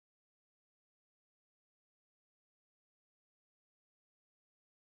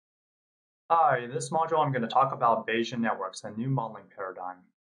Hi, this module I'm going to talk about Bayesian networks, a new modeling paradigm.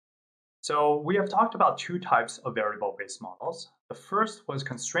 So we have talked about two types of variable-based models. The first was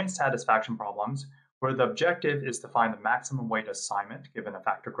constraint satisfaction problems, where the objective is to find the maximum weight assignment given a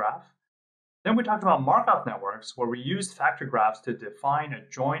factor graph. Then we talked about Markov networks, where we used factor graphs to define a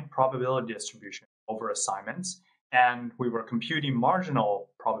joint probability distribution over assignments, and we were computing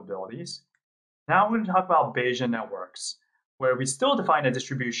marginal probabilities. Now we're going to talk about Bayesian networks, where we still define a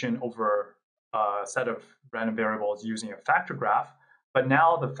distribution over a set of random variables using a factor graph, but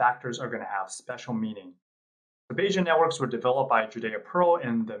now the factors are going to have special meaning. The Bayesian networks were developed by Judea Pearl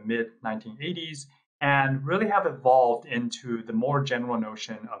in the mid-1980s and really have evolved into the more general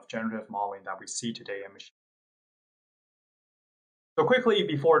notion of generative modeling that we see today in machine. So quickly,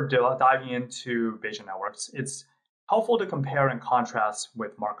 before diving into Bayesian networks, it's helpful to compare and contrast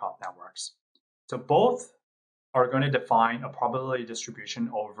with Markov networks. So both are going to define a probability distribution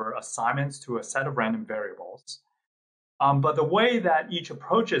over assignments to a set of random variables. But the way that each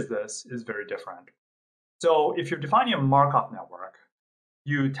approaches this is very different. So if you're defining a Markov network,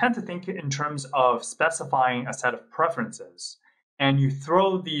 you tend to think in terms of specifying a set of preferences, and you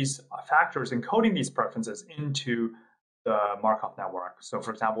throw these factors encoding these preferences into the Markov network. So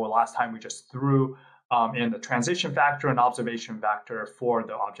for example, last time we just threw in the transition factor and observation factor for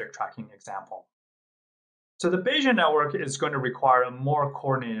the object tracking example. So the Bayesian network is going to require a more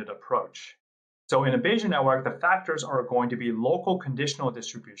coordinated approach. So in a Bayesian network, the factors are going to be local conditional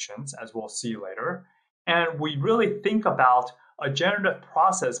distributions, as we'll see later. And we really think about a generative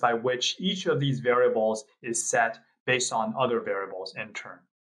process by which each of these variables is set based on other variables in turn.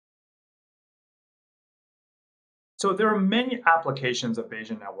 So there are many applications of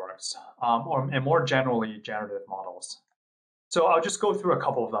Bayesian networks, and more generally, generative models. So I'll just go through a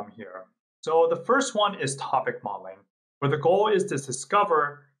couple of them here. So the first one is topic modeling, where the goal is to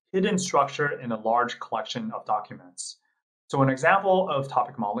discover hidden structure in a large collection of documents. So an example of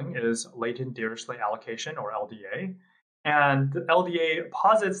topic modeling is latent Dirichlet allocation, or LDA. And the LDA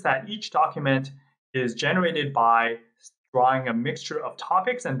posits that each document is generated by drawing a mixture of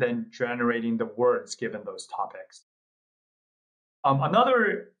topics and then generating the words given those topics.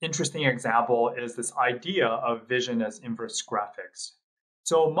 Another interesting example is this idea of vision as inverse graphics.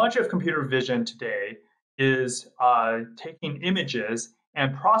 So much of computer vision today is taking images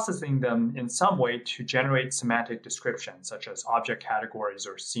and processing them in some way to generate semantic descriptions, such as object categories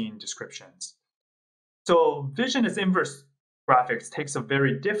or scene descriptions. So vision as inverse graphics takes a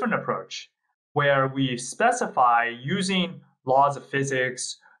very different approach, where we specify using laws of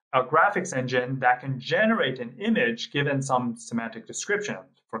physics a graphics engine that can generate an image given some semantic description,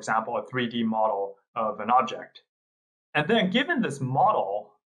 for example, a 3D model of an object. And then given this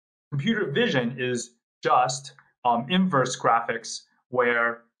model, computer vision is just inverse graphics,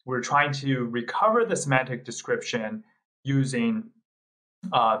 where we're trying to recover the semantic description using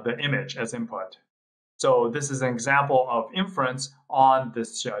the image as input. So this is an example of inference on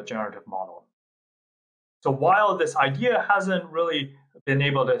this generative model. So while this idea hasn't really been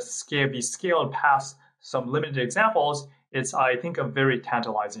able to be scaled past some limited examples, it's, I think, a very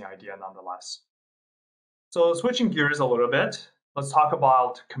tantalizing idea nonetheless. So switching gears a little bit, let's talk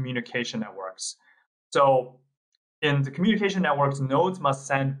about communication networks. So in the communication networks, nodes must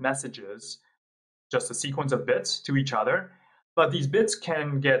send messages, just a sequence of bits, to each other, but these bits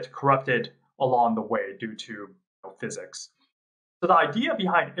can get corrupted along the way due to physics. So the idea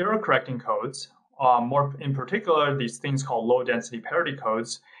behind error correcting codes, more in particular these things called low density parity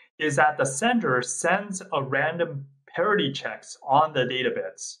codes, is that the sender sends a random parity checks on the data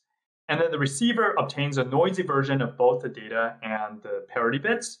bits, and then the receiver obtains a noisy version of both the data and the parity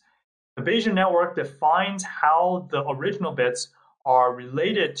bits. The Bayesian network defines how the original bits are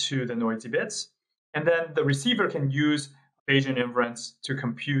related to the noisy bits, and then the receiver can use Bayesian inference to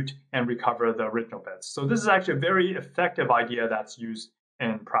compute and recover the original bits. So this is actually a very effective idea that's used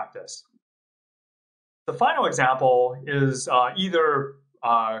in practice. The final example is either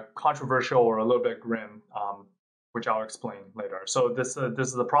controversial or a little bit grim, which I'll explain later. So this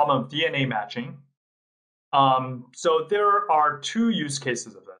is the problem of DNA matching. So there are two use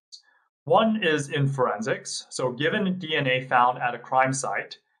cases of this. One is in forensics. So given DNA found at a crime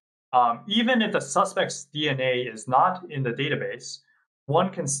site, even if the suspect's DNA is not in the database, one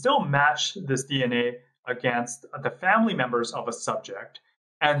can still match this DNA against the family members of a subject.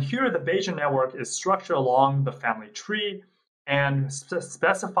 And here the Bayesian network is structured along the family tree and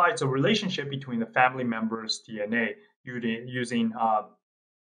specifies a relationship between the family members' DNA using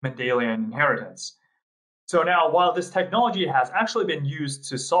Mendelian inheritance. So now, while this technology has actually been used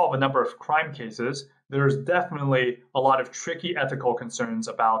to solve a number of crime cases, there's definitely a lot of tricky ethical concerns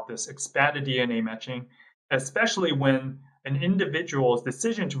about this expanded DNA matching, especially when an individual's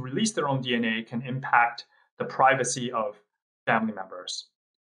decision to release their own DNA can impact the privacy of family members.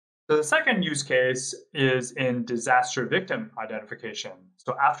 So the second use case is in disaster victim identification.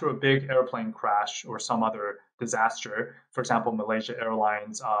 So after a big airplane crash or some other disaster, for example, Malaysia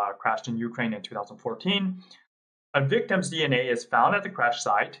Airlines crashed in Ukraine in 2014, a victim's DNA is found at the crash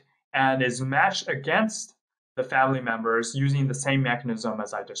site and is matched against the family members using the same mechanism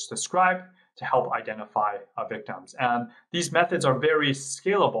as I just described to help identify victims. And these methods are very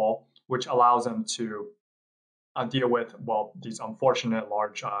scalable, which allows them to deal with, well, these unfortunate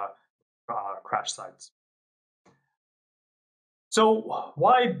large crash sites. So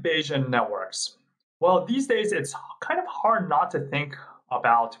why Bayesian networks? Well, these days it's kind of hard not to think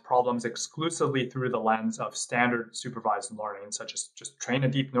about problems exclusively through the lens of standard supervised learning, such as just train a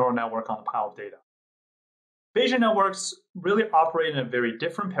deep neural network on a pile of data. Bayesian networks really operate in a very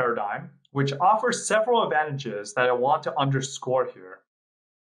different paradigm, which offers several advantages that I want to underscore here.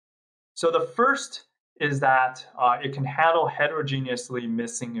 So the first is that it can handle heterogeneously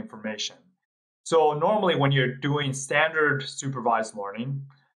missing information. So normally when you're doing standard supervised learning,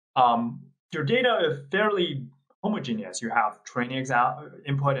 your data is fairly homogeneous. You have training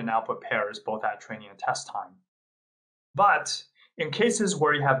input and output pairs, both at training and test time. But in cases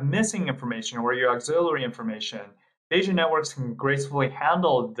where you have missing information or your auxiliary information, Bayesian networks can gracefully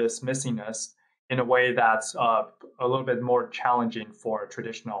handle this missingness in a way that's a little bit more challenging for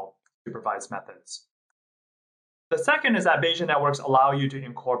traditional supervised methods. The second is that Bayesian networks allow you to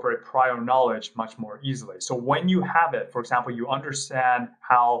incorporate prior knowledge much more easily. So when you have it, for example, you understand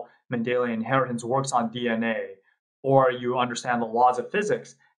how Mendelian inheritance works on DNA, or you understand the laws of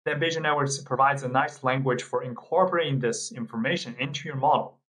physics, then Bayesian networks provides a nice language for incorporating this information into your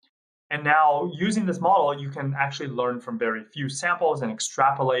model. And now using this model, you can actually learn from very few samples and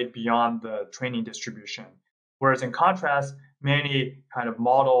extrapolate beyond the training distribution. Whereas in contrast, many kind of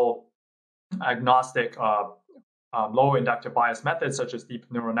model agnostic low inductive bias methods, such as deep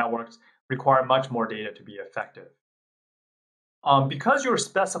neural networks, require much more data to be effective. Because you're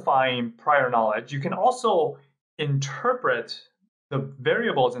specifying prior knowledge, you can also interpret the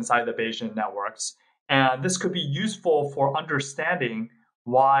variables inside the Bayesian networks, and this could be useful for understanding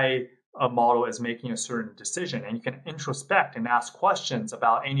why a model is making a certain decision. And you can introspect and ask questions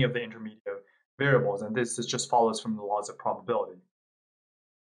about any of the intermediate variables, and this just follows from the laws of probability.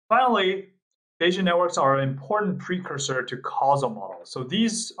 Finally, Bayesian networks are an important precursor to causal models. So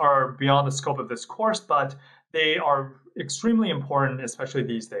these are beyond the scope of this course, but they are extremely important, especially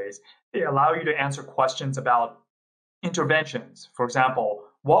these days. They allow you to answer questions about interventions. For example,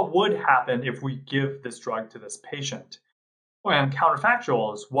 what would happen if we give this drug to this patient? And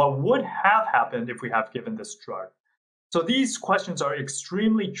counterfactuals, what would have happened if we have given this drug? So these questions are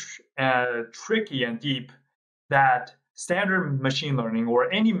extremely tricky and deep that standard machine learning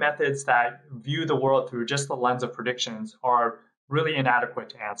or any methods that view the world through just the lens of predictions are really inadequate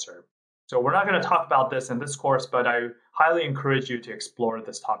to answer. So we're not going to talk about this in this course, but I highly encourage you to explore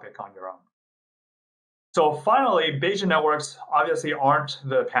this topic on your own. So finally, Bayesian networks obviously aren't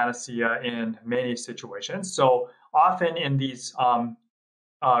the panacea in many situations. So often in these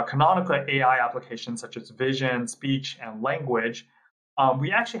canonical AI applications such as vision, speech, and language,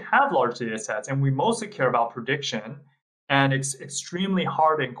 we actually have large data sets, and we mostly care about prediction. And it's extremely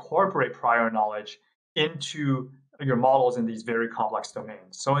hard to incorporate prior knowledge into your models in these very complex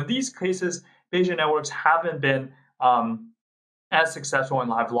domains. So in these cases, Bayesian networks haven't been as successful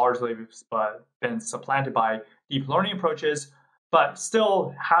and have largely been supplanted by deep learning approaches. But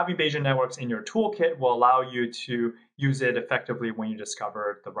still, having Bayesian networks in your toolkit will allow you to use it effectively when you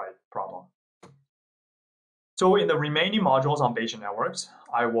discover the right problem. So in the remaining modules on Bayesian networks,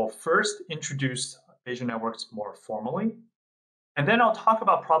 I will first introduce Bayesian networks more formally. And then I'll talk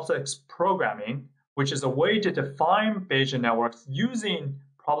about probabilistic programming, which is a way to define Bayesian networks using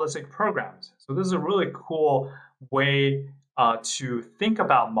probabilistic programs. So this is a really cool way to think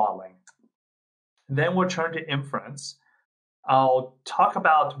about modeling. Then we'll turn to inference. I'll talk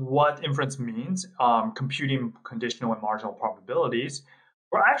about what inference means, computing conditional and marginal probabilities.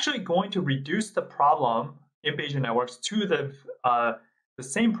 We're actually going to reduce the problem in Bayesian networks to the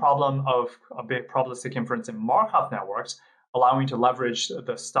same problem of a big probabilistic inference in Markov networks, allowing to leverage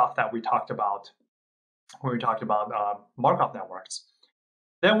the stuff that we talked about when we talked about Markov networks.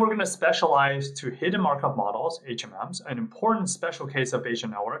 Then we're going to specialize to hidden Markov models, HMMs, an important special case of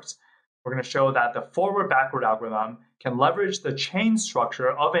Bayesian networks. We're going to show that the forward-backward algorithm can leverage the chain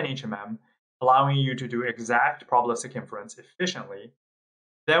structure of an HMM allowing you to do exact probabilistic inference efficiently.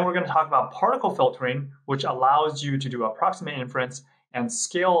 Then we're going to talk about particle filtering, which allows you to do approximate inference and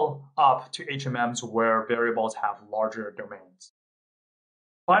scale up to HMMs where variables have larger domains.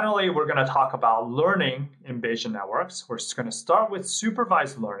 Finally, we're going to talk about learning in Bayesian networks. We're just going to start with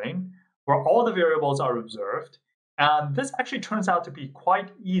supervised learning, where all the variables are observed. And this actually turns out to be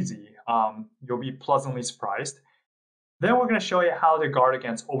quite easy. You'll be pleasantly surprised. Then we're going to show you how to guard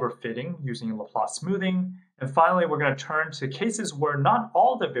against overfitting using Laplace smoothing. And finally, we're going to turn to cases where not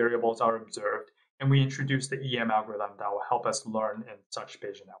all the variables are observed, and we introduce the EM algorithm that will help us learn in such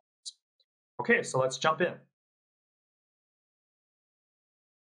Bayesian networks. Okay, so let's jump in.